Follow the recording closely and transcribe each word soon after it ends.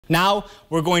Now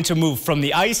we're going to move from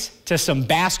the ice to some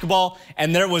basketball,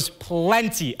 and there was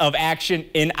plenty of action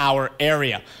in our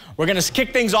area. We're going to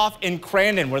kick things off in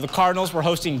Crandon, where the Cardinals were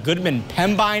hosting Goodman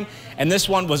Pembine, and this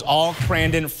one was all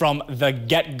Crandon from the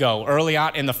get-go. Early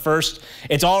on in the first,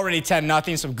 it's already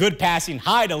 10-0, some good passing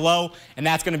high to low, and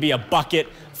that's going to be a bucket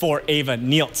for Ava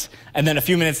Nieltz. And then a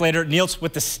few minutes later, Nieltz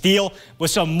with the steal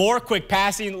with some more quick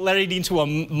passing, leading to a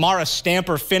Mara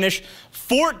Stamper finish,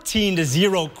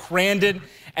 14-0 Crandon.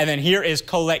 And then here is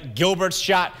Colette Gilbert's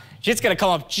shot. She's going to come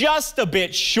up just a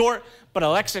bit short, but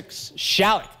Alexis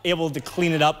Shalik able to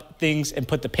clean it up things and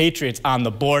put the Patriots on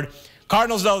the board.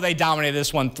 Cardinals, though, they dominated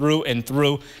this one through and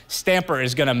through. Stamper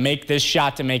is going to make this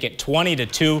shot to make it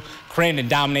 20-2. Crandon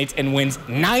dominates and wins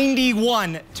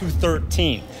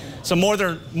 91-13. Some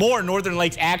more Northern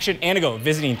Lakes action. Anago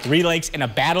visiting Three Lakes in a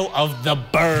battle of the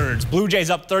birds. Blue Jays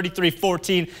up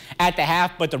 33-14 at the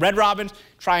half, but the Red Robins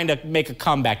trying to make a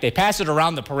comeback. They pass it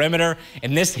around the perimeter,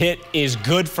 and this hit is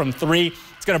good from three.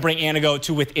 It's going to bring Anago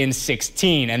to within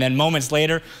 16. And then moments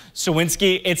later,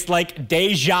 Sawinski, it's like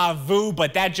deja vu,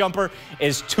 but that jumper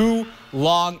is too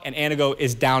long, and Anago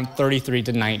is down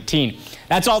 33-19.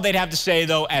 That's all they'd have to say,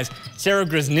 though, as Sarah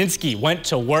Grozninski went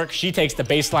to work. She takes the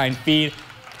baseline feed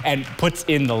and puts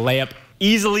in the layup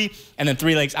easily. And then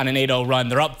Three Lakes on an 8-0 run.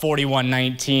 They're up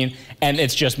 41-19, and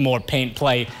it's just more paint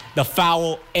play. The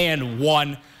foul and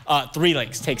one. Three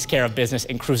Lakes takes care of business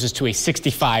and cruises to a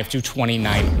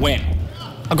 65-29 win.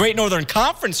 A great Northern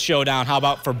Conference showdown. How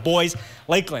about for boys?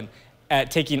 Lakeland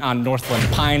taking on Northland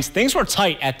Pines. Things were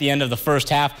tight at the end of the first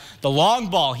half. The long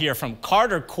ball here from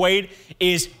Carter Quaid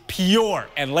is pure,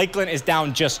 and Lakeland is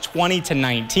down just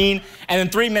 20-19. And then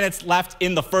 3 minutes left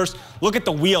in the first. Look at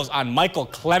the wheels on Michael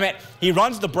Clement. He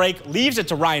runs the break, leaves it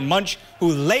to Ryan Munch,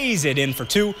 who lays it in for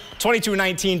two.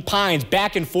 22-19 Pines.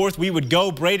 Back and forth we would go.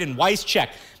 Braden Weischek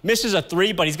misses a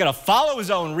three, but he's going to follow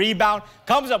his own rebound,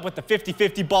 comes up with the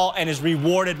 50-50 ball, and is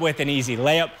rewarded with an easy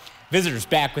layup. Visitors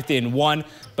back within one,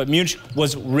 but Munch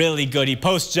was really good. He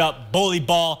posts up, bully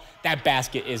ball. That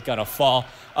basket is going to fall.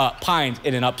 Pines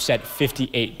in an upset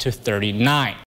 58-39.